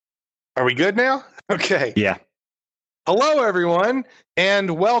Are we good now? Okay. Yeah. Hello, everyone,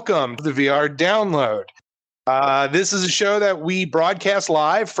 and welcome to the VR Download. This is a show that we broadcast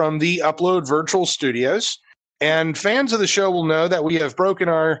live from the Upload Virtual Studios. And fans of the show will know that we have broken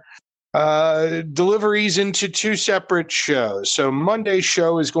our deliveries into two separate shows. So Monday's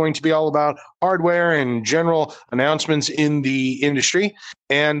show is going to be all about hardware and general announcements in the industry.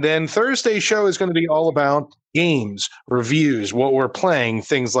 And then Thursday's show is going to be all about games, reviews, what we're playing,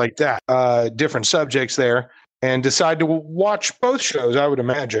 things like that. Different subjects there. And decide to watch both shows, I would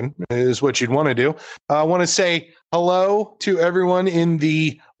imagine, is what you'd want to do. I want to say hello to everyone in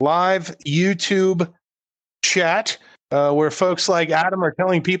the live YouTube chat, where folks like Adam are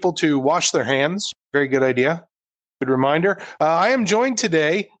telling people to wash their hands. Very good idea. Good reminder. I am joined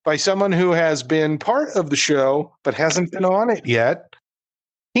today by someone who has been part of the show but hasn't been on it yet.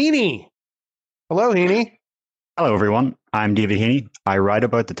 Heaney. Hello, Heaney. Hello, everyone. I'm David Heaney. I write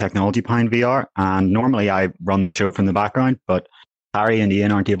about the technology behind VR, and normally I run the show from the background, but Harry and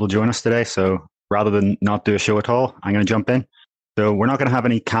Ian aren't able to join us today, so rather than not do a show at all, I'm going to jump in. So we're not going to have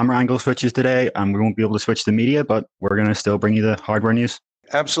any camera angle switches today, and we won't be able to switch the media, but we're going to still bring you the hardware news.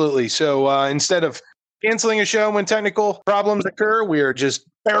 Absolutely. So instead of canceling a show when technical problems occur, we are just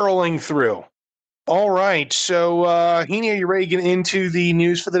barreling through. All right. So, Heaney, are you ready to get into the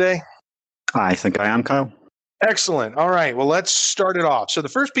news for the day? I think I am, Kyle. Excellent. All right. Well, let's start it off. So the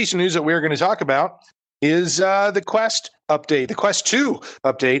first piece of news that we're going to talk about is the Quest update, the Quest 2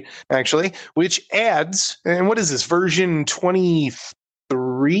 update, actually, which adds, and what is this, version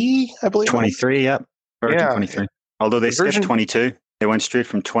 23, I believe? 23, yeah. Version 23. Although they skipped 22. They went straight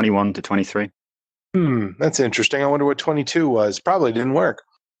from 21 to 23. That's interesting. I wonder what 22 was. Probably didn't work.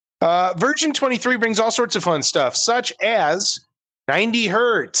 Version 23 brings all sorts of fun stuff, such as 90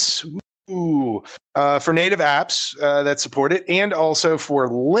 hertz. For native apps that support it, and also for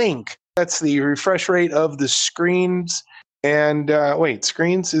Link. That's the refresh rate of the screens. And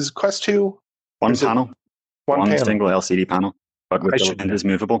screens is Quest 2? One panel. One panel. Single LCD panel, but with the lens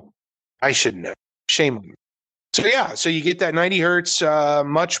movable. I should know. Shame on me. So yeah, so you get that 90 hertz,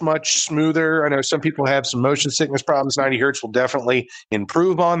 much smoother. I know some people have some motion sickness problems. 90 hertz will definitely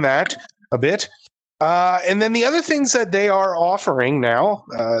improve on that a bit. And then the other things that they are offering now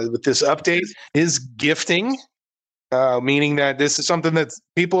with this update is gifting, meaning that this is something that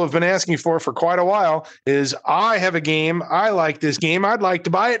people have been asking for quite a while, is I have a game, I like this game, I'd like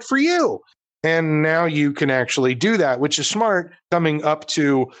to buy it for you. And now you can actually do that, which is smart coming up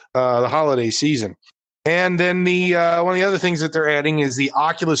to the holiday season. And then the one of the other things that they're adding is the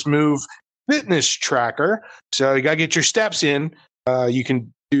Oculus Move fitness tracker. So you got to get your steps in. You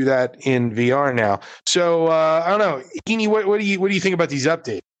can do that in VR now. So I don't know, Heaney, what do you think about these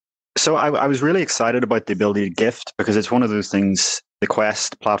updates? So I was really excited about the ability to gift, because it's one of those things the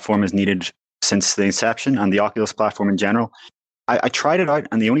Quest platform has needed since the inception, and the Oculus platform in general. I tried it out,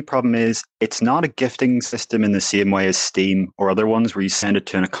 and the only problem is it's not a gifting system in the same way as Steam or other ones where you send it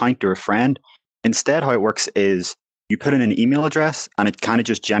to an account or a friend. Instead, how it works is you put in an email address and it kind of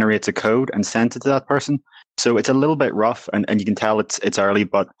just generates a code and sends it to that person. So it's a little bit rough, and you can tell it's early,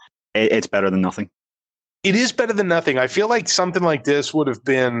 but it's better than nothing. It is better than nothing. I feel like something like this would have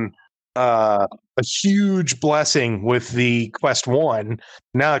been a huge blessing with the Quest 1.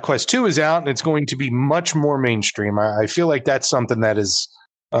 Now that Quest 2 is out, and it's going to be much more mainstream. I feel like that's something that is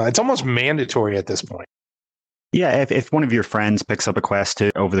it's almost mandatory at this point. Yeah, if one of your friends picks up a Quest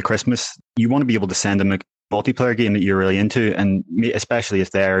 2 over the Christmas, you want to be able to send them a multiplayer game that you're really into, and especially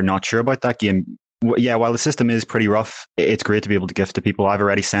if they're not sure about that game. Yeah, while the system is pretty rough, it's great to be able to gift to people. I've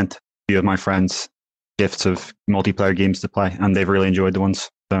already sent a few of my friends gifts of multiplayer games to play, and they've really enjoyed the ones.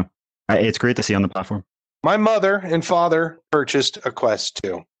 So it's great to see on the platform. My mother and father purchased a Quest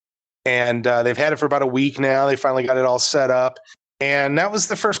 2, and they've had it for about a week now. They finally got it all set up, and that was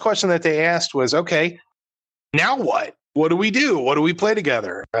the first question that they asked was, okay, now what? What do we do? What do we play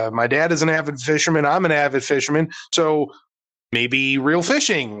together? My dad is an avid fisherman. I'm an avid fisherman. So maybe real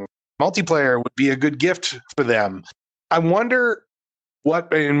fishing, multiplayer would be a good gift for them. I wonder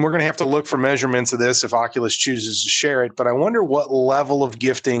what, and we're going to have to look for measurements of this if Oculus chooses to share it, but I wonder what level of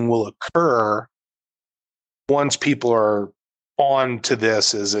gifting will occur once people are on to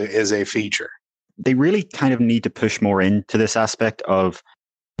this as a feature. They really kind of need to push more into this aspect of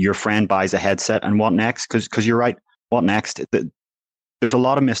your friend buys a headset and what next? Because you're right. What next? There's a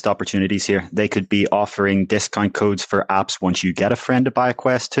lot of missed opportunities here. They could be offering discount codes for apps once you get a friend to buy a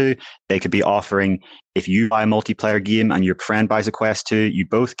Quest 2. They could be offering, if you buy a multiplayer game and your friend buys a Quest 2, you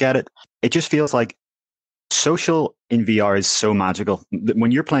both get it. It just feels like social in VR is so magical. When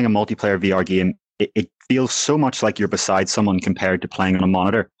you're playing a multiplayer VR game, it feels so much like you're beside someone compared to playing on a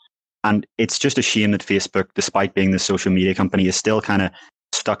monitor. And it's just a shame that Facebook, despite being the social media company, is still kind of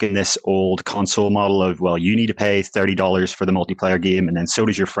stuck in this old console model of, well, you need to pay $30 for the multiplayer game, and then so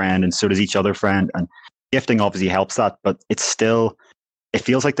does your friend, and so does each other friend. And gifting obviously helps that, but it's still, it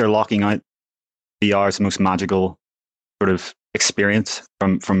feels like they're locking out VR's most magical sort of experience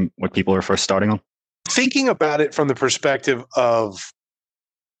from what people are first starting on. Thinking about it from the perspective of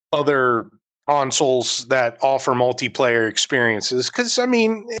other consoles that offer multiplayer experiences, because I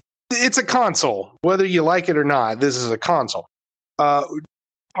mean, it's a console, whether you like it or not. This is a console.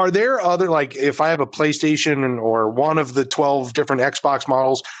 Are there other, like, if I have a PlayStation or one of the 12 different Xbox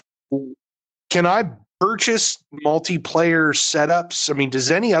models, can I purchase multiplayer setups? I mean, does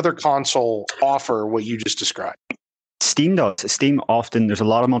any other console offer what you just described? Steam does. Steam often, there's a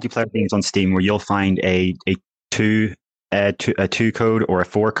lot of multiplayer games on Steam where you'll find a two code or a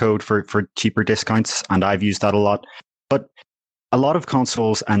 4 code for cheaper discounts, and I've used that a lot. But a lot of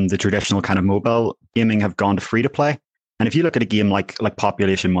consoles and the traditional kind of mobile gaming have gone to free to play. And if you look at a game like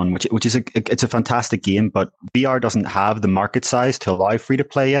Population 1, which is it's a fantastic game, but VR doesn't have the market size to allow free to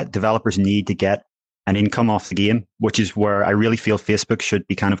play yet. Developers need to get an income off the game, which is where I really feel Facebook should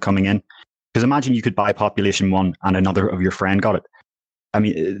be kind of coming in. Because imagine you could buy Population 1 and another of your friend got it. I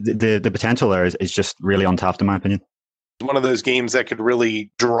mean, the potential there is just really untapped, in my opinion. One of those games that could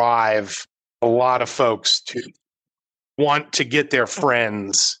really drive a lot of folks to want to get their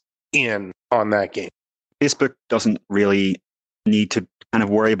friends in on that game. Facebook doesn't really need to kind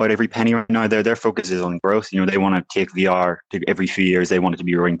of worry about every penny right now. Their focus is on growth. You know, they want to take VR to every few years. They want it to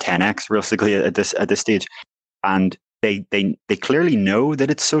be growing 10x realistically at this stage, and they clearly know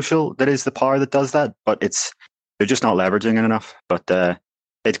that it's social that is the power that does that, but they're just not leveraging it enough. But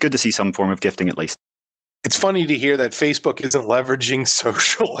it's good to see some form of gifting at least. It's funny to hear that Facebook isn't leveraging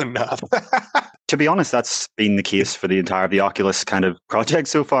social enough. To be honest, that's been the case for the entire of the Oculus kind of project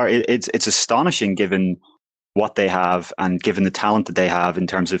so far. It's astonishing given what they have and given the talent that they have in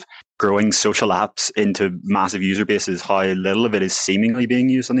terms of growing social apps into massive user bases, how little of it is seemingly being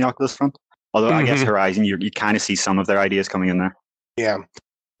used on the Oculus front. Although I guess Horizon, you kind of see some of their ideas coming in there. Yeah.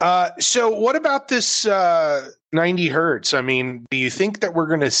 So what about this 90 hertz? I mean, do you think that we're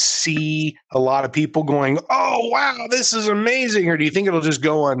going to see a lot of people going, oh, wow, this is amazing? Or do you think it'll just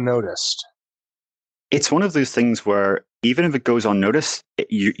go unnoticed? It's one of those things where even if it goes unnoticed,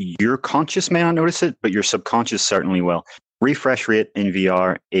 your conscious may not notice it, but your subconscious certainly will. Refresh rate in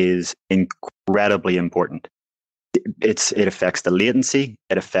VR is incredibly important. It affects the latency.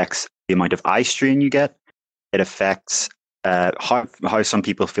 It affects the amount of eye strain you get. It affects how some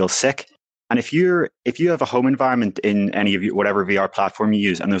people feel sick. And if you have a home environment in any of whatever VR platform you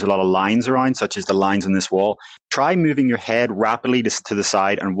use, and there's a lot of lines around, such as the lines on this wall, try moving your head rapidly to the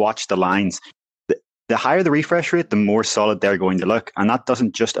side and watch the lines. The higher the refresh rate, the more solid they're going to look. And that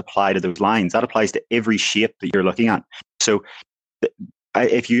doesn't just apply to those lines. That applies to every shape that you're looking at. So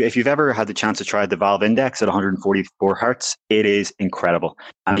if you've ever had the chance to try the Valve Index at 144 hertz, it is incredible.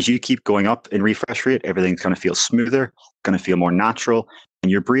 And as you keep going up in refresh rate, everything's going to feel smoother, going to feel more natural,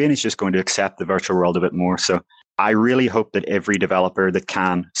 and your brain is just going to accept the virtual world a bit more. So I really hope that every developer that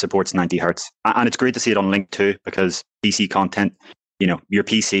can supports 90 hertz. And it's great to see it on Link too, because PC content, you know, your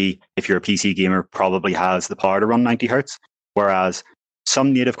PC, if you're a PC gamer, probably has the power to run 90 hertz. Whereas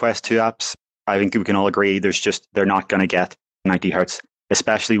some native Quest 2 apps, I think we can all agree, they're not going to get 90 hertz,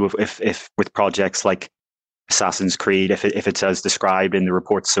 especially with projects like Assassin's Creed. If it's as described in the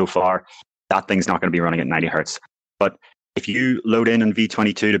reports so far, that thing's not going to be running at 90 hertz. But if you load in on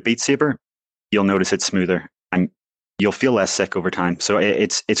V22 to Beat Saber, you'll notice it's smoother and you'll feel less sick over time. So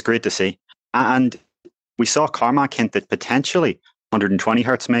it's great to see. And we saw Carmack hint that potentially 120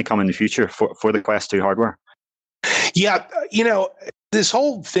 hertz may come in the future for the Quest 2 hardware. Yeah, you know, this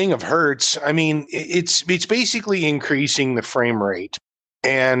whole thing of hertz, I mean, it's basically increasing the frame rate.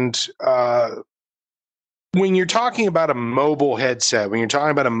 And when you're talking about a mobile headset, when you're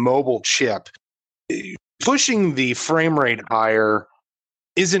talking about a mobile chip, pushing the frame rate higher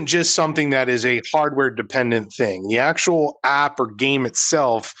isn't just something that is a hardware dependent thing. The actual app or game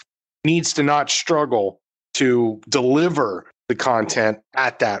itself needs to not struggle to deliver the content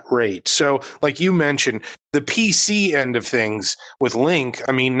at that rate. So like you mentioned, the PC end of things with Link,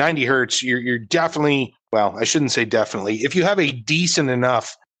 I mean, 90 hertz, you're definitely, well, I shouldn't say definitely. If you have a decent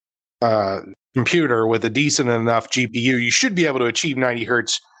enough computer with a decent enough GPU, you should be able to achieve 90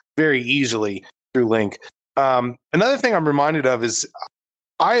 hertz very easily through Link. Another thing I'm reminded of is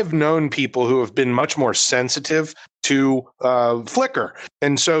I have known people who have been much more sensitive to flicker.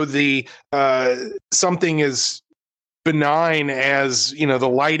 And so the something as benign as, you know, the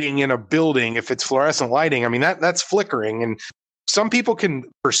lighting in a building, if it's fluorescent lighting, I mean, that's flickering. And some people can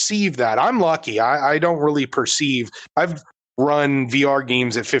perceive that. I'm lucky. I don't really perceive. I've run VR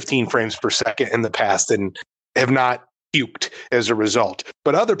games at 15 frames per second in the past and have not puked as a result.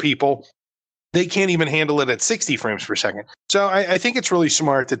 But other people, they can't even handle it at 60 frames per second. So I think it's really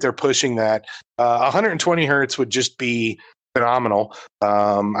smart that they're pushing that. 120 hertz would just be phenomenal.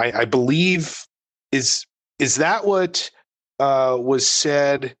 I believe is that what was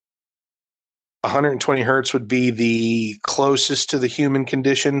said? 120 hertz would be the closest to the human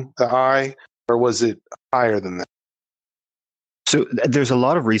condition, the eye, or was it higher than that? So there's a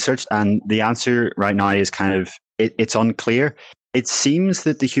lot of research, and the answer right now is kind of it's unclear. It seems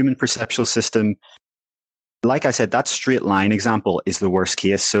that the human perceptual system, like I said, that straight line example is the worst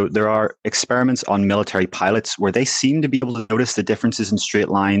case. So there are experiments on military pilots where they seem to be able to notice the differences in straight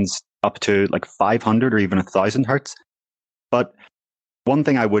lines up to like 500 or even 1,000 hertz. But one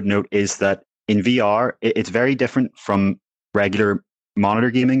thing I would note is that in VR, it's very different from regular monitor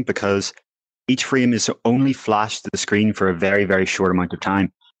gaming because each frame is only flashed to the screen for a very, very short amount of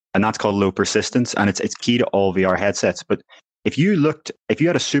time. And that's called low persistence. And it's key to all VR headsets. But if you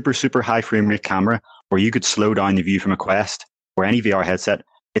had a super, super high frame rate camera where you could slow down the view from a Quest or any VR headset,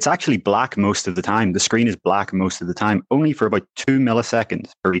 it's actually black most of the time. The screen is black most of the time, only for about 2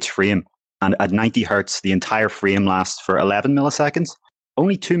 milliseconds for each frame. And at 90 hertz, the entire frame lasts for 11 milliseconds.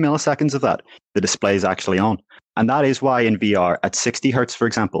 Only 2 milliseconds of that, the display is actually on. And that is why in VR, at 60 hertz, for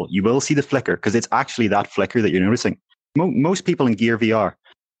example, you will see the flicker because it's actually that flicker that you're noticing. Most people in Gear VR,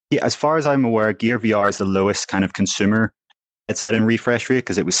 as far as I'm aware, Gear VR is the lowest kind of consumer headset in refresh rate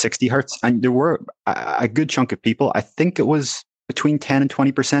because it was 60 hertz. And there were a good chunk of people, I think it was between 10 and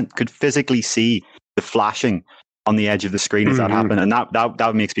 20%, could physically see the flashing on the edge of the screen as that happened. And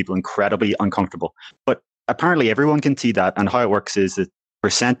that makes people incredibly uncomfortable. But apparently everyone can see that. And how it works is the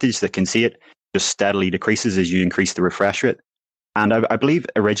percentage that can see it just steadily decreases as you increase the refresh rate. And I believe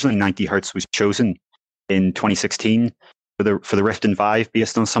originally 90 hertz was chosen in 2016 for the Rift and Vive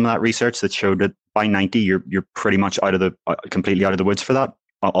based on some of that research that showed that by 90 you're pretty much completely out of the woods for that.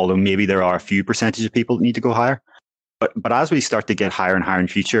 Although maybe there are a few percentage of people that need to go higher. But as we start to get higher and higher in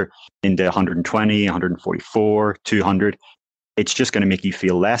future into 120, 144, 200, it's just going to make you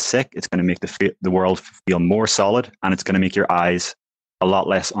feel less sick. It's going to make the world feel more solid, and it's going to make your eyes a lot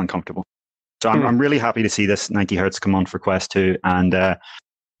less uncomfortable. So I'm really happy to see this 90 hertz come on for Quest 2, and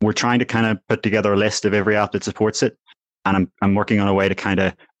we're trying to kind of put together a list of every app that supports it, and I'm working on a way to kind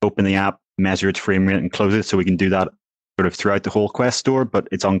of open the app, measure its frame rate, and close it so we can do that sort of throughout the whole Quest store. But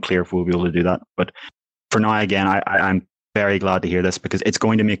it's unclear if we'll be able to do that. But for now, again, I'm very glad to hear this because it's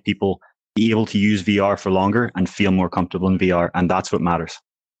going to make people be able to use VR for longer and feel more comfortable in VR, and that's what matters.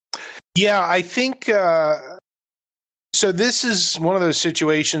 Yeah, I think so. This is one of those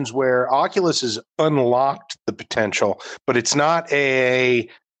situations where Oculus has unlocked the potential, but it's not an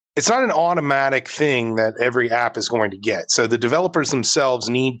automatic thing that every app is going to get. So the developers themselves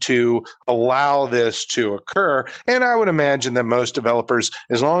need to allow this to occur. And I would imagine that most developers,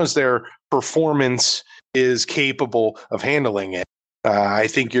 as long as their performance is capable of handling it, I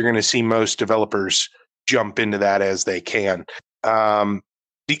think you're going to see most developers jump into that as they can. Can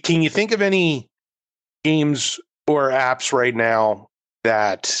you think of any games or apps right now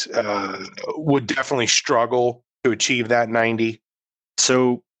that would definitely struggle to achieve that 90?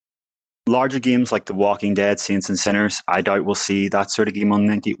 So larger games like The Walking Dead, Saints and Sinners, I doubt we'll see that sort of game on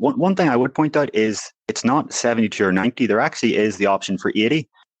 90. One thing I would point out is it's not 72 or 90. There actually is the option for 80.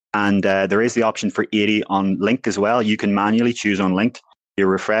 And there is the option for 80 on Link as well. You can manually choose on Link your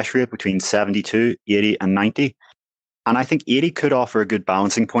refresh rate between 72, 80, and 90. And I think 80 could offer a good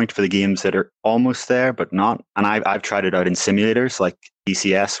balancing point for the games that are almost there, but not. And I've tried it out in simulators like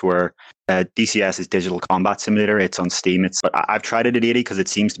DCS, where DCS is Digital Combat Simulator. It's on Steam. But I've tried it at 80 because it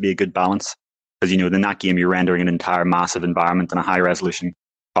seems to be a good balance. Because, in that game, you're rendering an entire massive environment in a high-resolution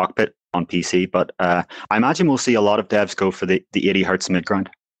cockpit on PC. But I imagine we'll see a lot of devs go for the 80 hertz mid-ground.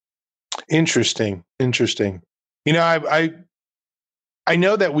 Interesting. I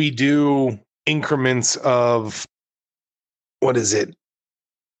know that we do increments of, what is it,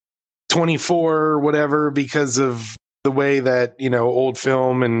 24 or whatever, because of the way that, old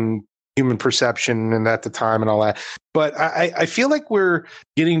film and human perception and at the time and all that. But I feel like we're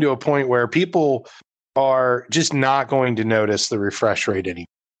getting to a point where people are just not going to notice the refresh rate anymore.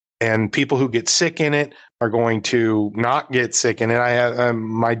 And people who get sick in it are going to not get sick in it. I have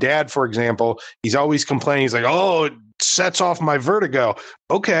my dad, for example, he's always complaining. He's like, "Oh, it sets off my vertigo."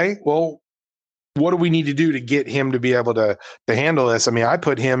 Okay, well, what do we need to do to get him to be able to handle this? I mean, I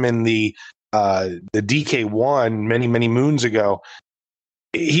put him in the DK1 many, many moons ago.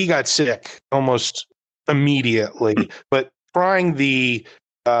 He got sick almost immediately, but trying the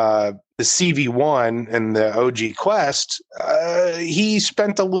CV1 and the OG Quest, he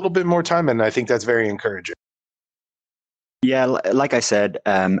spent a little bit more time, and I think that's very encouraging. Yeah, like I said,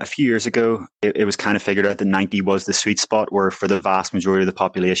 a few years ago, it was kind of figured out that 90 was the sweet spot where for the vast majority of the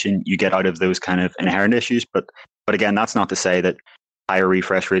population, you get out of those kind of inherent issues. But again, that's not to say that higher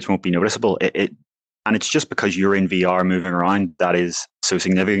refresh rates won't be noticeable. And it's just because you're in VR moving around that is so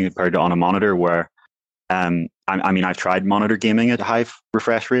significant compared to on a monitor where, I've tried monitor gaming at high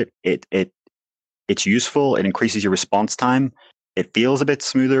refresh rate. It's useful. It increases your response time. It feels a bit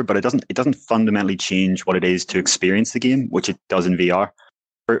smoother, but it doesn't fundamentally change what it is to experience the game, which it does in VR.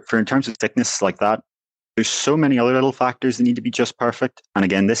 For in terms of thickness like that, there's so many other little factors that need to be just perfect. And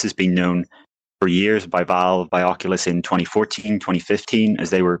again, this has been known for years by Valve, by Oculus in 2014, 2015,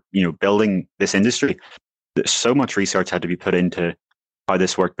 as they were, building this industry. So much research had to be put into how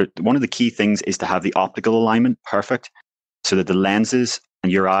this worked. But one of the key things is to have the optical alignment perfect so that the lenses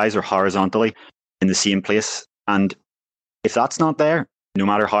and your eyes are horizontally in the same place. And if that's not there, no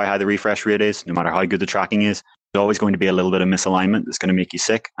matter how high the refresh rate is, no matter how good the tracking is, there's always going to be a little bit of misalignment that's going to make you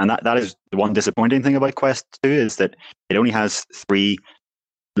sick. And that is the one disappointing thing about Quest 2 is that it only has 3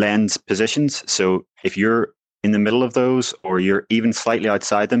 lens positions. So if you're in the middle of those or you're even slightly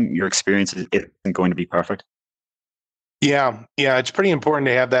outside them, your experience isn't going to be perfect. Yeah, it's pretty important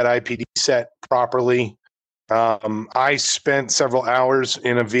to have that IPD set properly. I spent several hours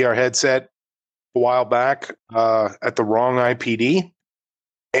in a VR headset a while back at the wrong IPD.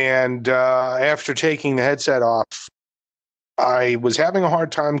 And after taking the headset off, I was having a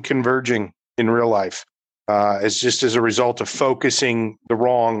hard time converging in real life as a result of focusing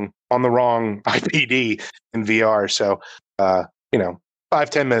on the wrong IPD in VR. So,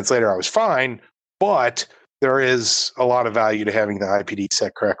 5-10 minutes later, I was fine, but there is a lot of value to having the IPD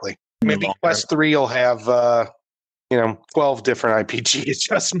set correctly. Maybe Quest 3 will have 12 different IPG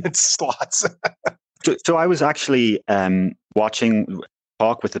adjustment slots. So I was actually watching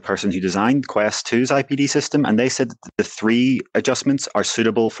talk with the person who designed Quest 2's IPD system, and they said that the 3 adjustments are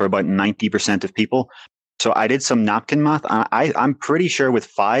suitable for about 90% of people. So I did some napkin math, and I'm pretty sure with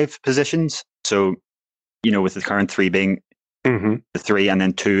 5 positions, so, with the current 3 being the 3 and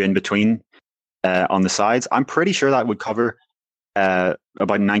then 2 in between on the sides, I'm pretty sure that would cover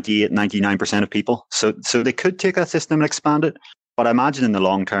about 98, 99% of people. So they could take that system and expand it. But I imagine in the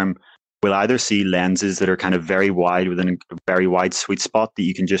long term, we'll either see lenses that are kind of very wide within a very wide sweet spot that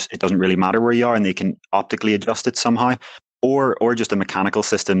you can it doesn't really matter where you are and they can optically adjust it somehow, or just a mechanical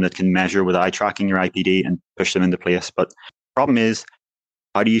system that can measure with eye tracking your IPD and push them into place. But the problem is,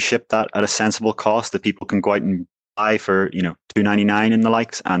 how do you ship that at a sensible cost that people can go out and buy for, $2.99 and the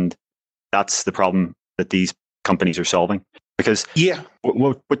likes? And that's the problem that these companies are solving. Because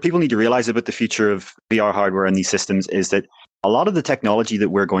what people need to realize about the future of VR hardware and these systems is that a lot of the technology that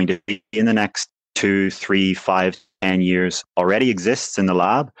we're going to be in the next 2, 3, 5, 10 years already exists in the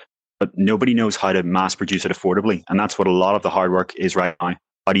lab, but nobody knows how to mass produce it affordably. And that's what a lot of the hard work is right now.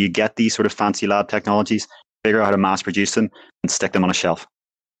 How do you get these sort of fancy lab technologies, figure out how to mass produce them, and stick them on a shelf?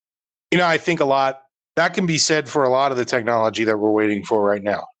 I think a lot that can be said for a lot of the technology that we're waiting for right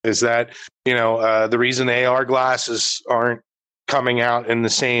now. Is that, the reason AR glasses aren't coming out in the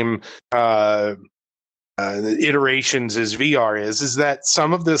same iterations as VR is that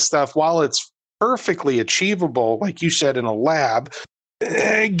some of this stuff, while it's perfectly achievable, like you said, in a lab,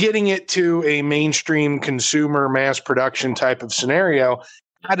 getting it to a mainstream consumer mass production type of scenario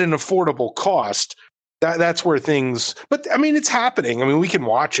at an affordable cost, that's where things, but it's happening. We can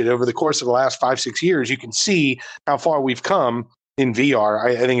watch it over the course of the last 5-6 years. You can see how far we've come in VR.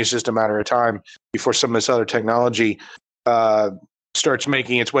 I think it's just a matter of time before some of this other technology starts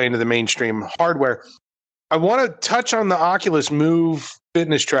making its way into the mainstream hardware. I want to touch on the Oculus Move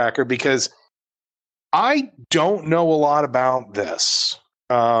fitness tracker because I don't know a lot about this.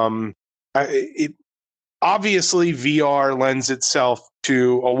 Obviously, VR lends itself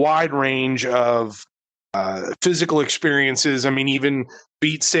to a wide range of physical experiences. Even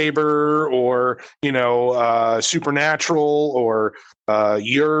Beat Saber or, Supernatural or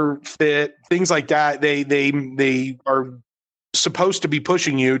Your Fit, things like that. They are supposed to be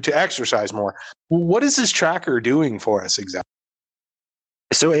pushing you to exercise more. What is this tracker doing for us exactly?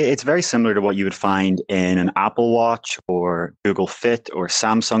 So it's very similar to what you would find in an Apple Watch or Google Fit or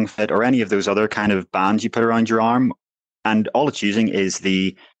Samsung Fit or any of those other kind of bands you put around your arm. And all it's using is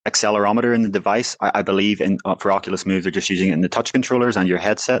the accelerometer in the device. I believe for Oculus Move, they're just using it in the touch controllers and your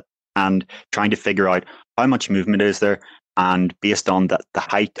headset and trying to figure out how much movement is there. And based on the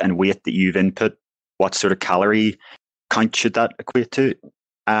height and weight that you've input, what sort of calorie count should that equate to?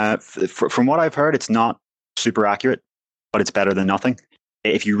 From what I've heard, it's not super accurate. but it's better than nothing.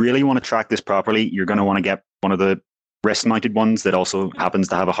 If you really want to track this properly, you're going to want to get one of the wrist-mounted ones that also happens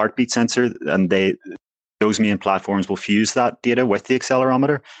to have a heartbeat sensor, and those main platforms will fuse that data with the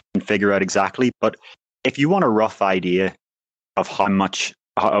accelerometer and figure out exactly. But if you want a rough idea of how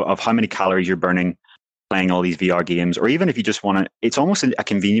many calories you're burning playing all these VR games, or even if you just want to, it's almost a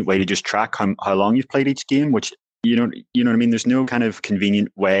convenient way to just track how long you've played each game, which you know what I mean. There's no kind of convenient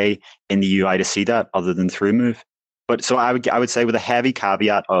way in the UI to see that other than through move. But so I would say with a heavy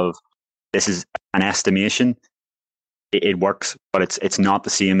caveat of this is an estimation, it works, but it's not the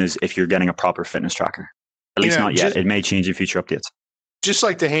same as if you're getting a proper fitness tracker. At least not yet. It may change in future updates. Just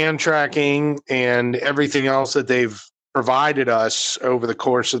like the hand tracking and everything else that they've provided us over the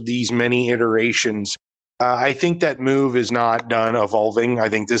course of these many iterations, I think that Move is not done evolving. I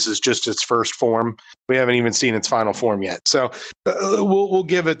think this is just its first form. We haven't even seen its final form yet. So we'll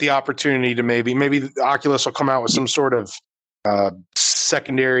give it the opportunity to maybe Oculus will come out with some sort of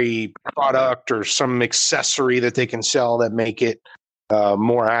secondary product or some accessory that they can sell that make it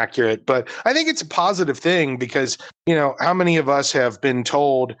more accurate. But I think it's a positive thing because, how many of us have been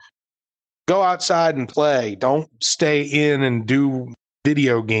told, go outside and play, don't stay in and do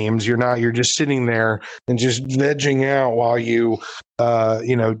video games. You're just sitting there and just vegging out while your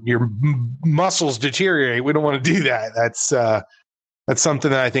muscles deteriorate. We don't want to do that. That's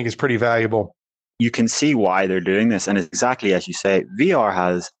something that I think is pretty valuable. You can see why they're doing this. And exactly as you say, VR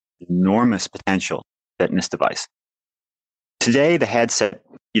has enormous potential fitness device. Today, the headset,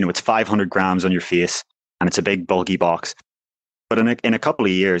 it's 500 grams on your face and it's a big bulky box. But in a couple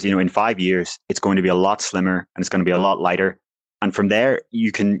of years, in 5 years, it's going to be a lot slimmer and it's going to be a lot lighter. And from there,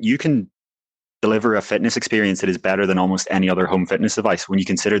 you can deliver a fitness experience that is better than almost any other home fitness device when you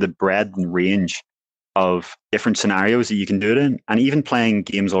consider the breadth and range of different scenarios that you can do it in. And even playing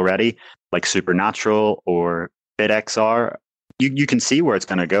games already, like Supernatural or FitXR, you can see where it's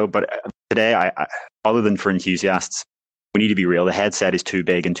going to go. But today, I other than for enthusiasts, we need to be real. The headset is too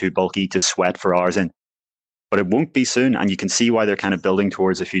big and too bulky to sweat for hours in. But it won't be soon. And you can see why they're kind of building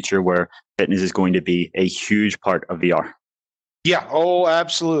towards a future where fitness is going to be a huge part of VR. Yeah. Oh,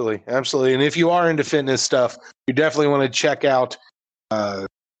 absolutely. Absolutely. And if you are into fitness stuff, you definitely want to check out, like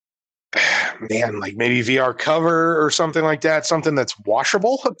maybe VR cover or something like that, something that's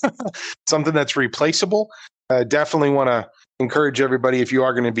washable, something that's replaceable. Definitely want to encourage everybody, if you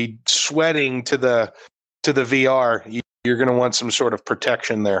are going to be sweating to the VR, you're going to want some sort of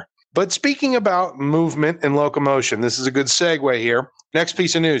protection there. But speaking about movement and locomotion, this is a good segue here. Next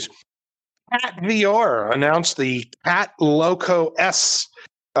piece of news. Cat VR announced the Cat Loco S,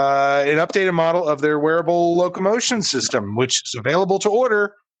 an updated model of their wearable locomotion system, which is available to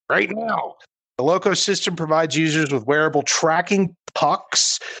order right now. The Loco system provides users with wearable tracking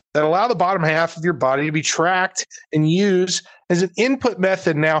pucks that allow the bottom half of your body to be tracked and used as an input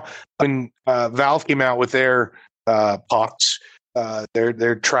method. Now, when Valve came out with their pucks,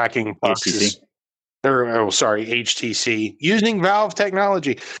 their tracking pucks, HTC, using Valve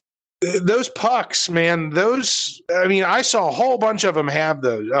technology. Those pucks, man, I saw a whole bunch of them have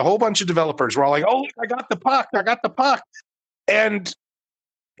those. A whole bunch of developers were all like, oh, I got the puck. And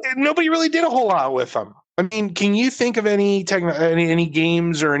nobody really did a whole lot with them. I mean, can you think of any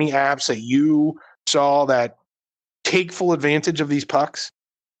games or any apps that you saw that take full advantage of these pucks?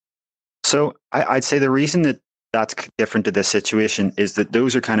 So I'd say the reason that's different to this situation is that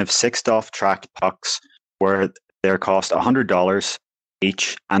those are kind of sixed-off tracked pucks where they're cost $100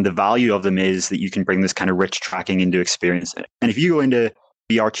 each, and the value of them is that you can bring this kind of rich tracking into experience. And if you go into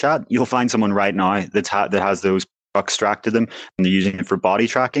VR chat, you'll find someone right now that has those pucks strapped to them, and they're using it for body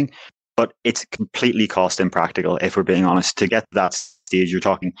tracking. But it's completely cost impractical, if we're being honest. To get to that stage,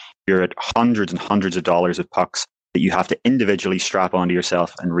 you're at hundreds and hundreds of dollars of pucks that you have to individually strap onto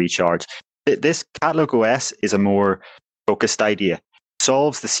yourself and recharge. This Cat Loco S is a more focused idea.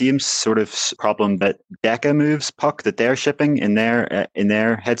 Solves the same sort of problem that Deca Moves puck that they're shipping in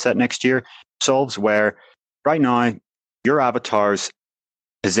their headset next year solves, where right now your avatar's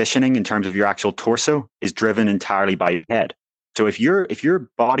positioning in terms of your actual torso is driven entirely by your head. So if your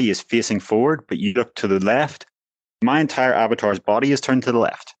body is facing forward but you look to the left, my entire avatar's body is turned to the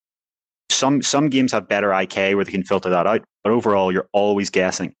left. Some games have better IK where they can filter that out, but overall you're always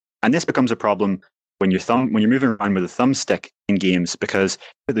guessing. And this becomes a problem when you're moving around with a thumbstick in games, because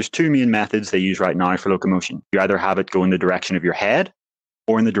there's two main methods they use right now for locomotion. You either have it go in the direction of your head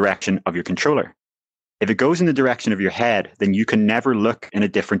or in the direction of your controller. If it goes in the direction of your head, then you can never look in a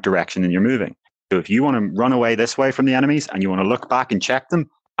different direction than you're moving. So if you want to run away this way from the enemies and you want to look back and check them,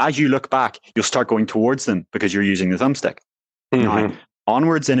 as you look back, you'll start going towards them because you're using the thumbstick. Mm-hmm. Now,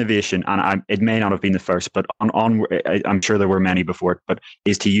 Onward's innovation, and it may not have been the first, but Onward, I'm sure there were many before it, but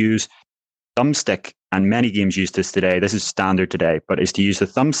is to use thumbstick, and many games use this today. This is standard today, but is to use the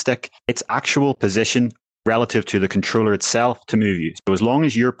thumbstick, its actual position relative to the controller itself to move you. So as long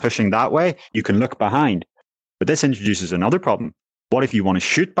as you're pushing that way, you can look behind. But this introduces another problem. What if you want to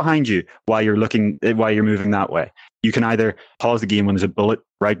shoot behind you while you're moving that way? You can either pause the game when there's a bullet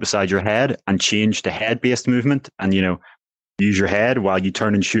right beside your head and change to head-based movement and, use your head while you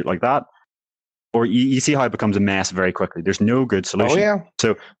turn and shoot like that. Or you see how it becomes a mess very quickly. There's no good solution. Oh, yeah.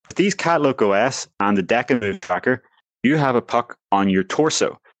 So with these Catlock OS and the Deca Move Tracker, you have a puck on your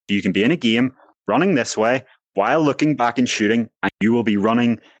torso. You can be in a game running this way while looking back and shooting, and you will be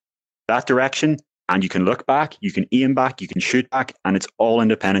running that direction, and you can look back, you can aim back, you can shoot back, and it's all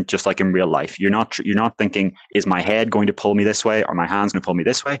independent, just like in real life. You're not thinking, is my head going to pull me this way or my hand's going to pull me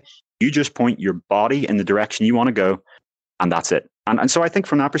this way? You just point your body in the direction you want to go, and that's it. And so I think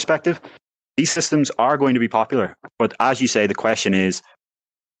from that perspective, these systems are going to be popular. But as you say, the question is,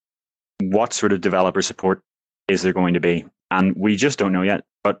 what sort of developer support is there going to be? And we just don't know yet.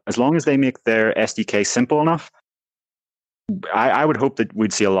 But as long as they make their SDK simple enough, I would hope that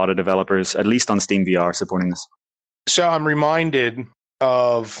we'd see a lot of developers, at least on Steam VR, supporting this. So I'm reminded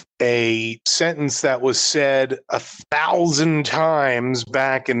of a sentence that was said 1,000 times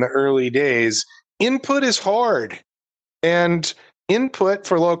back in the early days. Input is hard. And input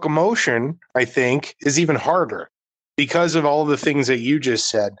for locomotion, I think, is even harder because of all the things that you just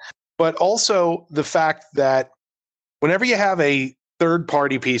said. But also the fact that whenever you have a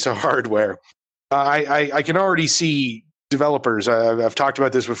third-party piece of hardware, I can already see developers, I've talked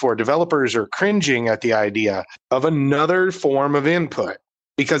about this before, developers are cringing at the idea of another form of input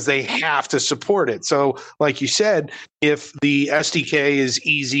because they have to support it. So like you said, if the SDK is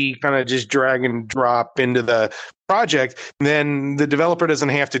easy, kind of just drag and drop into the project, then the developer doesn't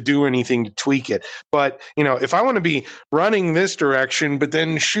have to do anything to tweak it. But, if I want to be running this direction, but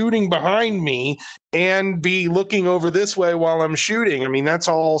then shooting behind me and be looking over this way while I'm shooting, I mean, that's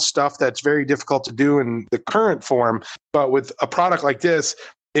all stuff that's very difficult to do in the current form. But with a product like this,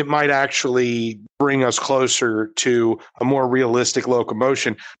 it might actually bring us closer to a more realistic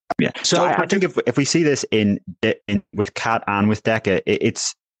locomotion. Yeah. So I think if we see this in with Cat and with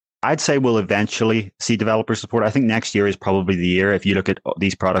Deca, I'd say we'll eventually see developer support. I think next year is probably the year if you look at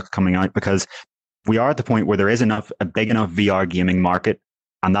these products coming out, because we are at the point where there is a big enough VR gaming market,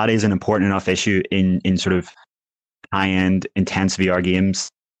 and that is an important enough issue in sort of high-end, intense VR games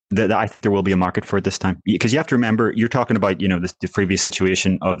that I think there will be a market for it this time. Because you have to remember, you're talking about, the previous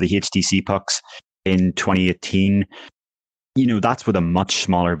situation of the HTC pucks in 2018. That's with a much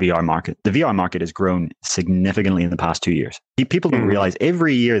smaller VR market. The VR market has grown significantly in the past 2 years. People don't realize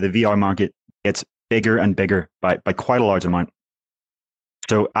every year the VR market gets bigger and bigger by quite a large amount.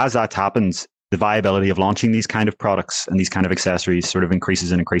 So as that happens, the viability of launching these kind of products and these kind of accessories sort of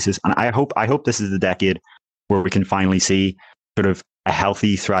increases and increases. And I hope this is the decade where we can finally see sort of a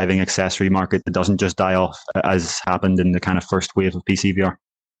healthy, thriving accessory market that doesn't just die off as happened in the kind of first wave of PC VR.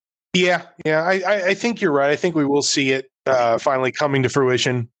 Yeah. I think you're right. I think we will see it finally coming to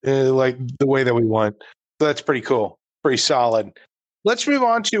fruition like the way that we want. So that's pretty cool. Pretty solid. Let's move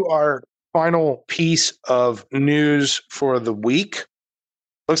on to our final piece of news for the week.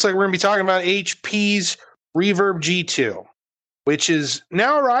 Looks like we're going to be talking about HP's Reverb G2, which is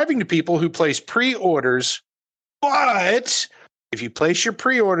now arriving to people who place pre-orders. But if you place your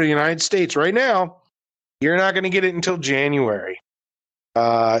pre-order in the United States right now, you're not going to get it until January.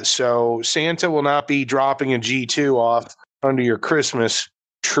 So Santa will not be dropping a G2 off under your Christmas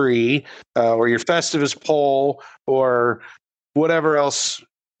tree or your Festivus pole or whatever else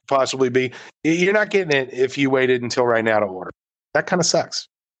possibly be. You're not getting it if you waited until right now to order. That kind of sucks.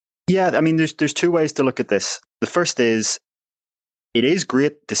 Yeah, I mean, there's two ways to look at this. The first is, it is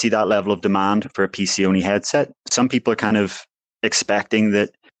great to see that level of demand for a PC-only headset. Some people are kind of expecting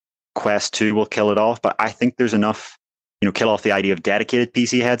that Quest 2 will kill it off, but I think there's enough, kill off the idea of dedicated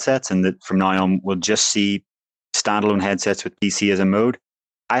PC headsets, and that from now on we'll just see standalone headsets with PC as a mode.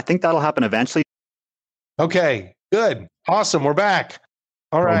 I think that'll happen eventually. Okay, good. Awesome. We're back.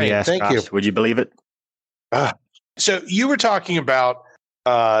 All right. OBS thank crash. you. Would you believe it? So you were talking about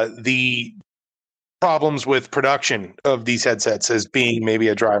the problems with production of these headsets as being maybe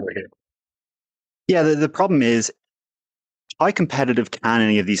a driver here. Yeah, the problem is, how competitive can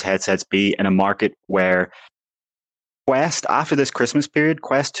any of these headsets be in a market where Quest, after this Christmas period,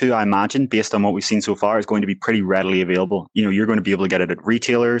 Quest 2, I imagine, based on what we've seen so far, is going to be pretty readily available. You're going to be able to get it at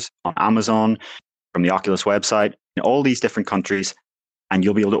retailers, on Amazon, from the Oculus website, in all these different countries, and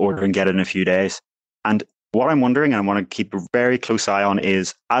you'll be able to order and get it in a few days. And What I'm wondering, and I want to keep a very close eye on,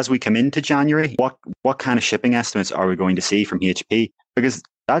 is as we come into January, what kind of shipping estimates are we going to see from HP? Because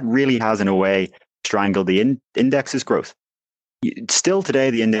that really has, in a way, strangled the index's growth. Still today,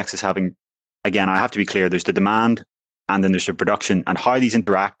 the index is having, again, I have to be clear, there's the demand and then there's the production, and how these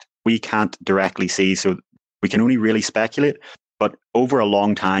interact, we can't directly see. So we can only really speculate. But over a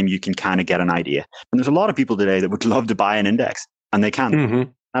long time, you can kind of get an idea. And there's a lot of people today that would love to buy an index, and they can't.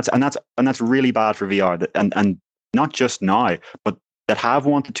 Mm-hmm. That's really bad for VR. And not just now, but that have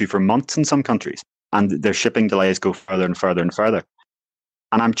wanted to for months in some countries, and their shipping delays go further and further and further.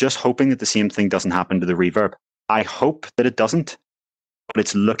 And I'm just hoping that the same thing doesn't happen to the Reverb. I hope that it doesn't, but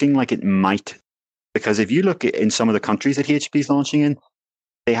it's looking like it might. Because if you look in some of the countries that HP is launching in,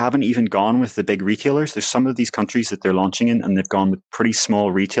 they haven't even gone with the big retailers. There's some of these countries that they're launching in, and they've gone with pretty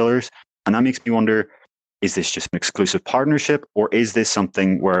small retailers. And that makes me wonder, is this just an exclusive partnership, or is this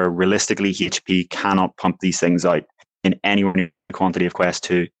something where realistically HP cannot pump these things out in anywhere near the quantity of Quest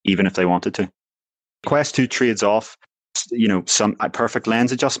 2, even if they wanted to? Quest 2 trades off, some perfect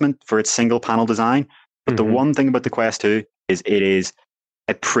lens adjustment for its single panel design. But the one thing about the Quest 2 is it is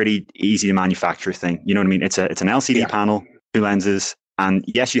a pretty easy to manufacture thing. You know what I mean? It's an LCD panel, 2 lenses. And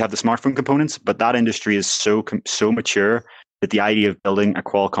yes, you have the smartphone components, but that industry is so mature that the idea of building a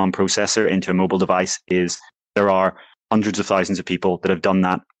Qualcomm processor into a mobile device there are hundreds of thousands of people that have done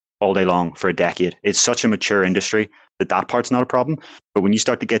that all day long for a decade. It's such a mature industry that part's not a problem. But when you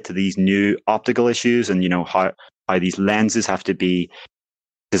start to get to these new optical issues and, how these lenses have to be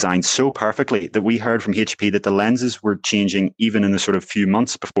designed so perfectly, that we heard from HP that the lenses were changing even in the sort of few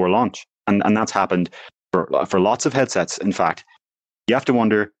months before launch. And that's happened for lots of headsets, in fact. You have to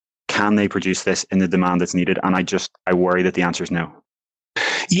wonder, can they produce this in the demand that's needed? And I worry that the answer is no.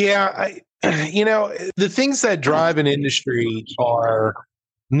 Yeah, the things that drive an industry are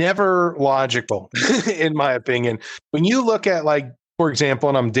never logical, in my opinion. When you look at, like, for example,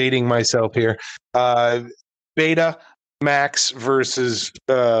 and I'm dating myself here, Beta Max versus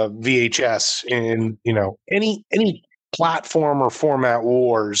VHS in any platform or format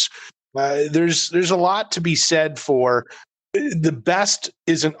wars, there's a lot to be said for. The best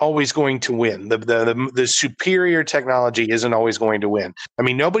isn't always going to win. The superior technology isn't always going to win. I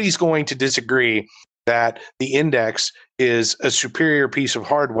mean, nobody's going to disagree that the Index is a superior piece of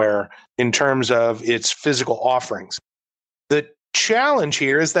hardware in terms of its physical offerings. The challenge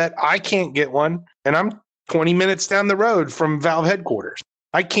here is that I can't get one, and I'm 20 minutes down the road from Valve headquarters.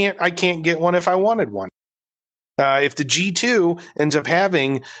 I can't get one if I wanted one. If the G2 ends up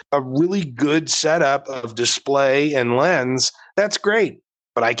having a really good setup of display and lens, that's great,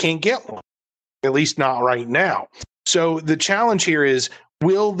 but I can't get one, at least not right now. So the challenge here is,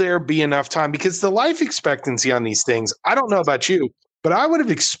 will there be enough time? Because the life expectancy on these things, I don't know about you, but I would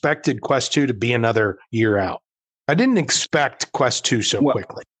have expected Quest 2 to be another year out. I didn't expect Quest 2 so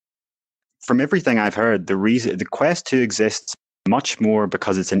quickly. From everything I've heard, the Quest 2 exists much more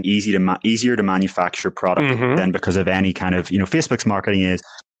because it's an easier to manufacture product than because of any kind of, Facebook's marketing is,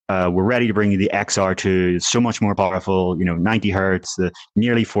 we're ready to bring you the XR2, it's so much more powerful, 90 hertz, the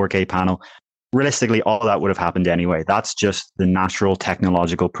nearly 4K panel. Realistically, all that would have happened anyway. That's just the natural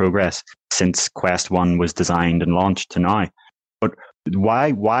technological progress since Quest 1 was designed and launched to now. But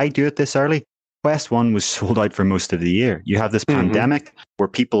why do it this early? Quest 1 was sold out for most of the year. You have this pandemic where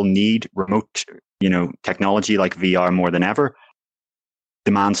people need remote, technology like VR more than ever.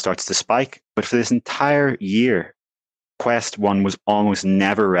 Demand starts to spike. But for this entire year, Quest 1 was almost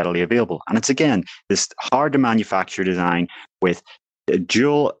never readily available. And it's, again, this hard to manufacture design with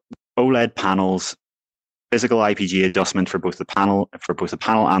dual OLED panels, physical IPG adjustment for both the panel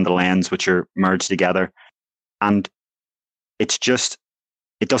and the lens, which are merged together. And it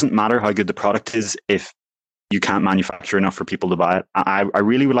doesn't matter how good the product is if you can't manufacture enough for people to buy it. I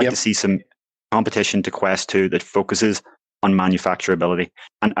really would like to see some competition to Quest 2 that focuses on manufacturability.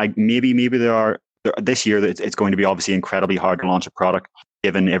 And maybe this year it's going to be obviously incredibly hard to launch a product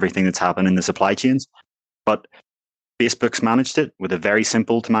given everything that's happened in the supply chains. But Facebook's managed it with a very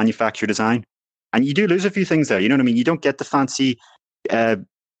simple to manufacture design. And you do lose a few things there. You know what I mean? You don't get the fancy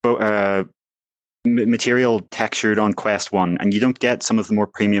material textured on Quest 1, and you don't get some of the more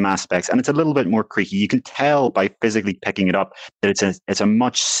premium aspects, and it's a little bit more creaky. You can tell by physically picking it up that it's a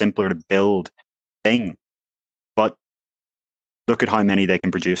much simpler to build thing. But look at how many they can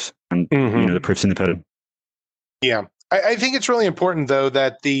produce, and the proof's in the pudding. Yeah. I think it's really important, though,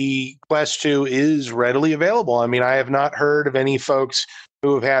 that the Quest 2 is readily available. I mean, I have not heard of any folks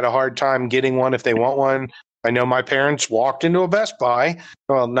who have had a hard time getting one if they want one. I know my parents walked into a Best Buy.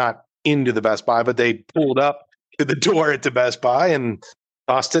 Well, not into the Best Buy, but they pulled up to the door at the Best Buy and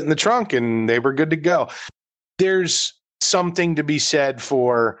tossed it in the trunk, and they were good to go. there's something to be said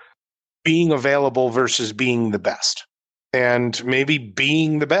for being available versus being the best. And maybe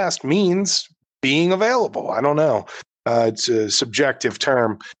being the best means being available. I don't know. It's a subjective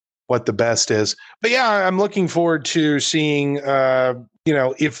term, what the best is. But yeah, I'm looking forward to seeing, if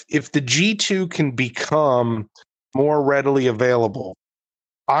the G2 can become more readily available.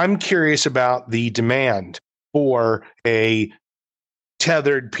 I'm curious about the demand for a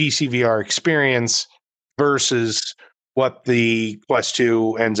tethered PCVR experience versus what the Quest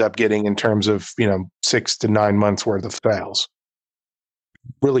 2 ends up getting in terms of, 6 to 9 months worth of sales.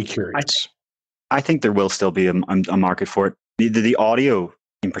 Really curious. I think there will still be a market for it. The audio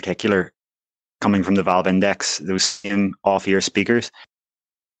in particular, coming from the Valve Index, those same off-ear speakers,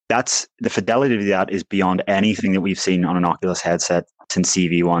 that's the fidelity of that is beyond anything that we've seen on an Oculus headset since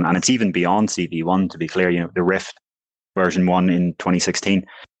CV1, and it's even beyond CV1. To be clear, the Rift version 1 in 2016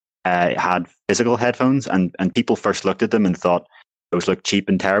 had physical headphones, and people first looked at them and thought those looked cheap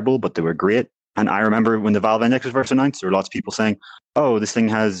and terrible, but they were great. And I remember when the Valve Index was first announced, there were lots of people saying, "Oh, this thing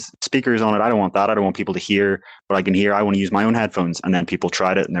has speakers on it. I don't want that. I don't want people to hear what I can hear. I want to use my own headphones." And then people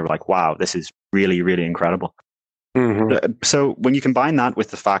tried it and they were like, "Wow, this is really, really incredible." Mm-hmm. So when you combine that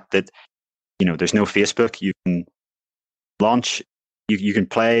with the fact that there's no Facebook, you can launch, you can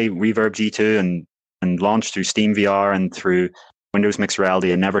play Reverb G2 and launch through Steam VR and through Windows Mixed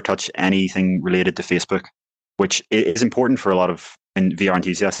Reality and never touch anything related to Facebook, which is important for a lot of VR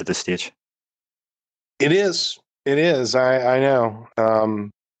enthusiasts at this stage. It is. I know.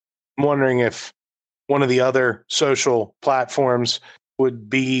 I'm wondering if one of the other social platforms would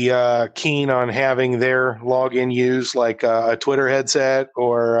be keen on having their login used, like a Twitter headset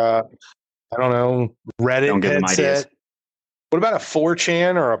or I don't know, Reddit don't give headset. Them ideas. What about a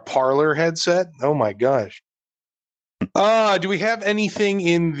 4chan or a Parler headset? Oh my gosh. Do we have anything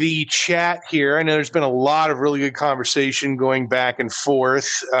in the chat here? I know there's been a lot of really good conversation going back and forth.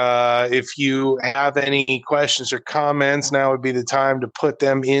 If you have any questions or comments, now would be the time to put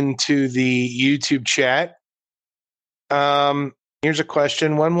them into the YouTube chat. Here's a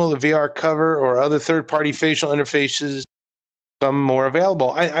question. When will the VR cover or other third-party facial interfaces become more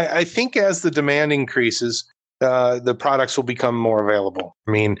available? I think as the demand increases, the products will become more available.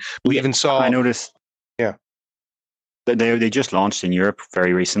 I mean, we even saw... I noticed... Yeah. They just launched in Europe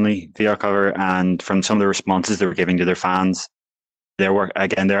very recently, VR cover, and from some of the responses they were giving to their fans, they're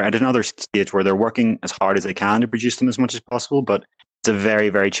at another stage where they're working as hard as they can to produce them as much as possible, but it's a very,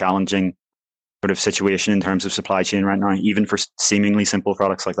 very challenging sort of situation in terms of supply chain right now, even for seemingly simple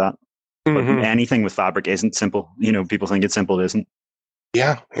products like that. Mm-hmm. But anything with fabric isn't simple. People think it's simple, it isn't.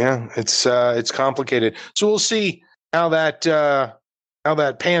 Yeah, it's complicated. So we'll see how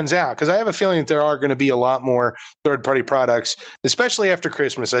that pans out, because I have a feeling that there are going to be a lot more third-party products, especially after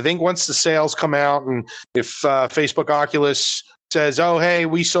Christmas. I think once the sales come out, and if Facebook Oculus says, "Oh, hey,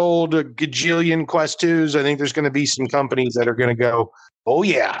 we sold a gajillion Quest 2s," I think there's going to be some companies that are going to go, "Oh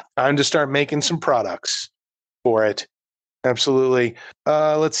yeah, time to start making some products for it." Absolutely.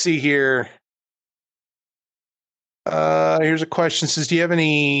 Let's see here. Here's a question. Says, do you have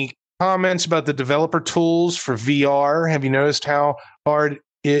any comments about the developer tools for VR? Have you noticed how hard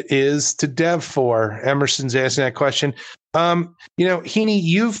it is to dev for? Emerson's asking that question. Heaney,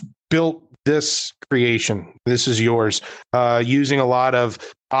 you've built this creation. This is yours, using a lot of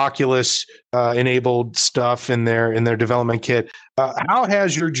Oculus enabled stuff in their development kit. How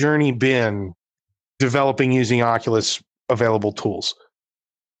has your journey been developing using Oculus available tools?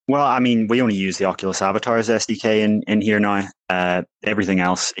 Well, I mean, we only use the Oculus Avatars SDK in here now. Everything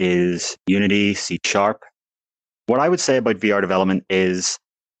else is Unity, C#. What I would say about VR development is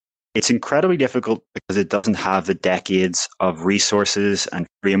it's incredibly difficult because it doesn't have the decades of resources and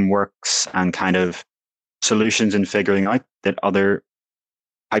frameworks and kind of solutions in figuring out that other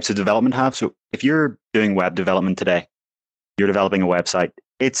types of development have. So if you're doing web development today, you're developing a website,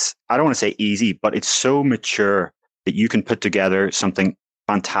 I don't want to say easy, but it's so mature that you can put together something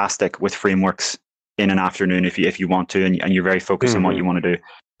fantastic with frameworks in an afternoon if you want to, and you're very focused on what you want to do.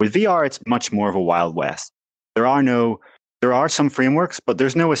 With VR, it's much more of a Wild West. There are some frameworks, but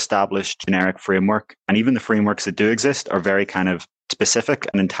there's no established generic framework. And even the frameworks that do exist are very kind of specific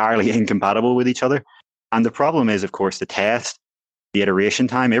and entirely incompatible with each other. And the problem is, of course, the test, the iteration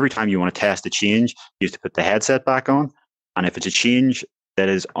time. Every time you want to test a change, you have to put the headset back on. And if it's a change that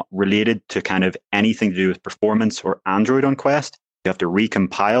is related to kind of anything to do with performance or Android on Quest, you have to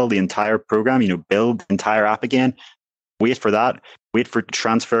recompile the entire program, build the entire app again, wait for that, wait for it to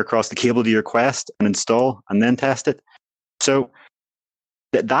transfer across the cable to your Quest and install, and then test it. So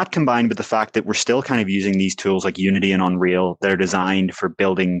that combined with the fact that we're still kind of using these tools like Unity and Unreal that are designed for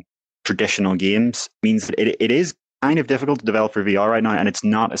building traditional games means that it is kind of difficult to develop for VR right now, and it's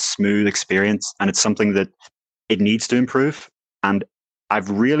not a smooth experience, and it's something that it needs to improve. And I've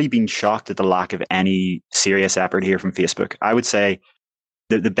really been shocked at the lack of any serious effort here from Facebook. I would say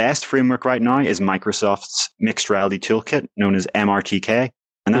the best framework right now is Microsoft's Mixed Reality Toolkit, known as MRTK.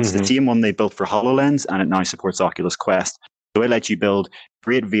 And that's the same one they built for HoloLens, and it now supports Oculus Quest. So it lets you build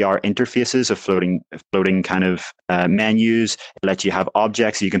great VR interfaces of floating kind of menus. It lets you have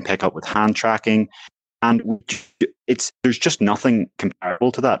objects you can pick up with hand tracking. And there's just nothing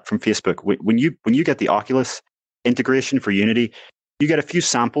comparable to that from Facebook. When you get the Oculus integration for Unity, you get a few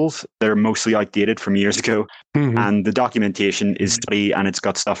samples that are mostly outdated from years ago, and the documentation is steady, and it's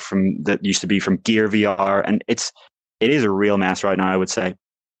got stuff that used to be from Gear VR, and it is a real mess right now, I would say.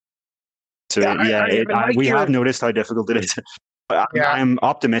 So we have noticed how difficult it is. I'm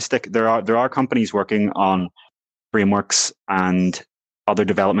optimistic. There are companies working on frameworks and other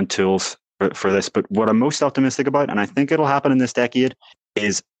development tools for this, but what I'm most optimistic about, and I think it'll happen in this decade,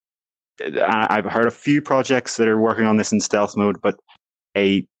 is I've heard a few projects that are working on this in stealth mode, but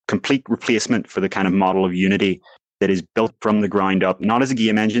a complete replacement for the kind of model of Unity that is built from the ground up, not as a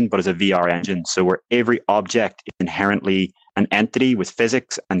game engine, but as a VR engine. So where every object is inherently an entity with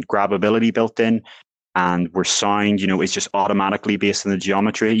physics and grabbability built in, and where sound, is just automatically based on the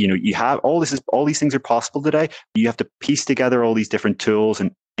geometry. You have all these things are possible today. You have to piece together all these different tools and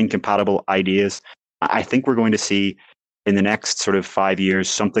incompatible ideas. I think we're going to see in the next sort of 5 years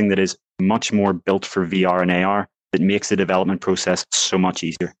something that is much more built for VR and AR that makes the development process so much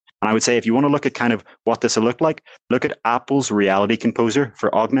easier. And I would say if you want to look at kind of what this will look like, look at Apple's Reality Composer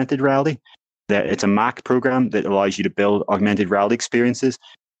for augmented reality. It's a Mac program that allows you to build augmented reality experiences.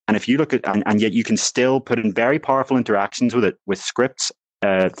 And if you look at, and yet you can still put in very powerful interactions with it, with scripts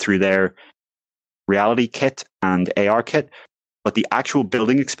through their Reality Kit and AR Kit. But the actual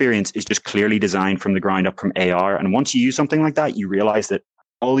building experience is just clearly designed from the ground up from AR. And once you use something like that, you realize that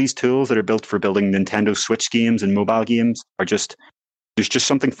all these tools that are built for building Nintendo Switch games and mobile games are there's just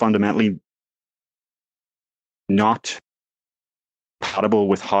something fundamentally not compatible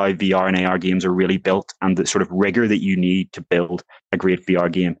with how VR and AR games are really built, and the sort of rigor that you need to build a great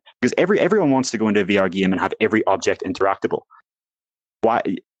VR game. Because everyone wants to go into a VR game and have every object interactable. Why?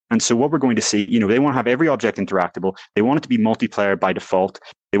 And so what we're going to see, they want to have every object interactable. They want it to be multiplayer by default.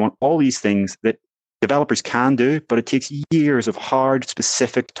 They want all these things that developers can do, but it takes years of hard,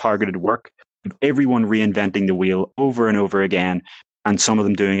 specific, targeted work of everyone reinventing the wheel over and over again, and some of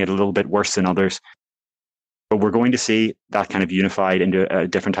them doing it a little bit worse than others. But we're going to see that kind of unified into a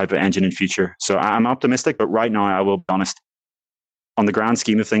different type of engine in future. So I'm optimistic, but right now, I will be honest, on the grand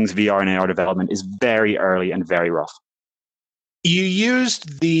scheme of things, VR and AR development is very early and very rough. You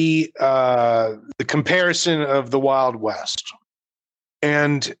used the comparison of the Wild West.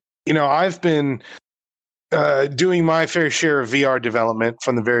 And, I've been doing my fair share of VR development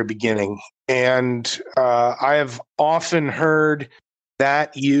from the very beginning. And I have often heard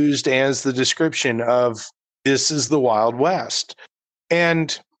that used as the description of this is the Wild West.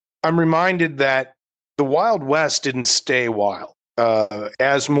 And I'm reminded that the Wild West didn't stay wild.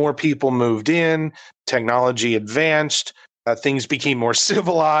 As more people moved in, technology advanced, things became more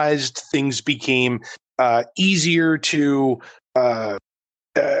civilized, things became easier to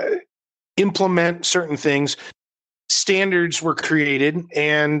implement certain things. Standards were created,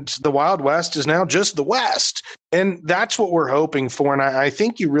 and the Wild West is now just the West. And that's what we're hoping for. And I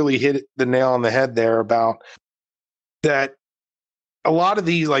think you really hit the nail on the head there about that. A lot of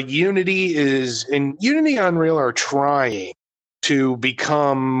these, like Unity and Unreal are trying to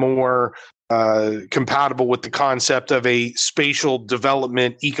become more compatible with the concept of a spatial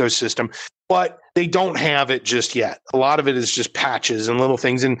development ecosystem, but they don't have it just yet. A lot of it is just patches and little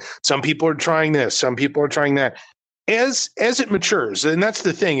things. And some people are trying this, some people are trying that. As it matures, and that's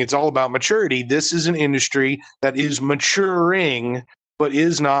the thing, it's all about maturity. This is an industry that is maturing, but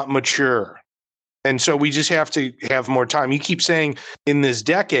is not mature. And so we just have to have more time. You keep saying in this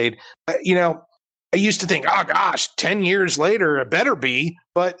decade, I used to think, oh gosh, 10 years later, it better be,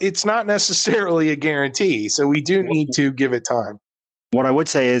 but it's not necessarily a guarantee. So we do need to give it time. What I would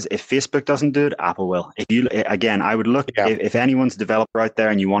say is if Facebook doesn't do it, Apple will. I would look, if anyone's a developer out there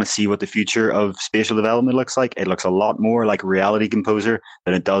and you want to see what the future of spatial development looks like, it looks a lot more like Reality Composer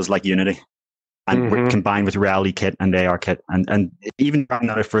than it does like Unity. And combined with Reality Kit and AR Kit. And even running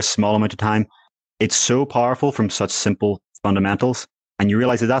that for a small amount of time, it's so powerful from such simple fundamentals. And you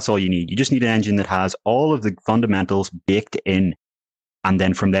realize that that's all you need. You just need an engine that has all of the fundamentals baked in. And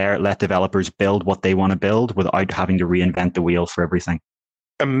then from there, let developers build what they want to build without having to reinvent the wheel for everything.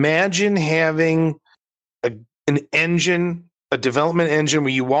 Imagine having an engine a development engine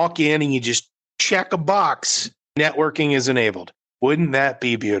where you walk in and you just check a box, networking is enabled. Wouldn't that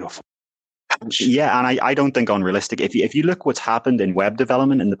be beautiful? Yeah, and I don't think unrealistic. If you look what's happened in web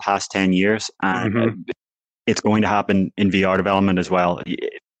development in the past 10 years, and it's going to happen in VR development as well,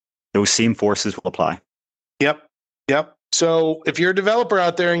 those same forces will apply. Yep. So if you're a developer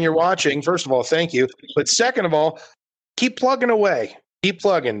out there and you're watching, first of all, thank you. But second of all, keep plugging away. Keep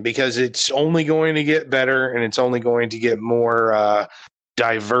plugging, because it's only going to get better and it's only going to get more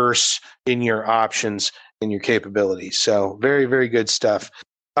diverse in your options and your capabilities. So very, very good stuff.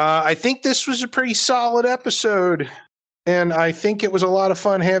 I think this was a pretty solid episode, and I think it was a lot of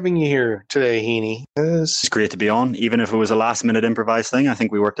fun having you here today, Heaney. It's great to be on. Even if it was a last-minute improvised thing, I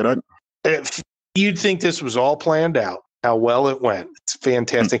think we worked it out. You'd think this was all planned out, how well it went. It's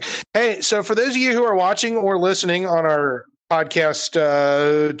fantastic. Hey, so for those of you who are watching or listening on our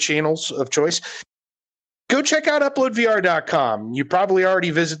podcast channels of choice, go check out uploadvr.com. You probably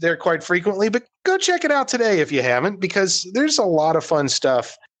already visit there quite frequently, but go check it out today if you haven't, because there's a lot of fun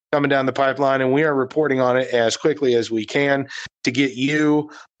stuff coming down the pipeline, and we are reporting on it as quickly as we can to get you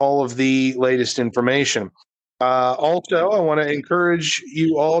all of the latest information. Also, I want to encourage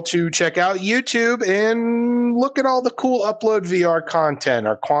you all to check out YouTube and look at all the cool Upload VR content.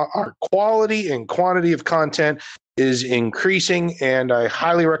 Our quality and quantity of content is increasing, and I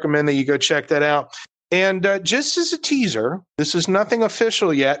highly recommend that you go check that out. And just as a teaser, this is nothing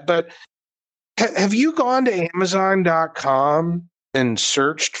official yet, but have you gone to Amazon.com and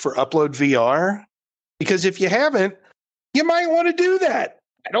searched for Upload VR? Because if you haven't, you might want to do that.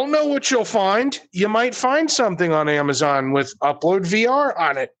 I don't know what you'll find. You might find something on Amazon with Upload VR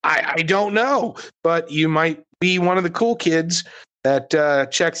on it. I don't know, but you might be one of the cool kids that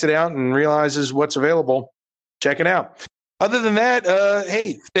checks it out and realizes what's available. Check it out. Other than that,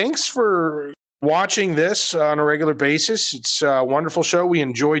 hey, thanks for watching this on a regular basis. It's a wonderful show. We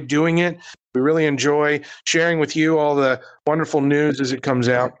enjoy doing it. We really enjoy sharing with you all the wonderful news as it comes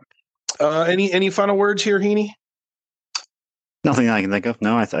out. Any final words here, Heaney? Nothing I can think of.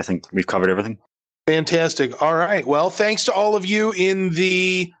 No, I think we've covered everything. Fantastic. All right. Well, thanks to all of you in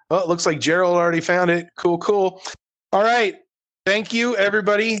the... Oh, it looks like Gerald already found it. Cool. All right. Thank you,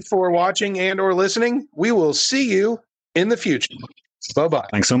 everybody, for watching and or listening. We will see you in the future. Bye-bye.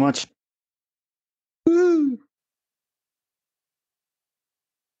 Thanks so much. Woo.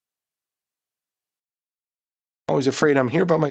 Always afraid I'm here by myself.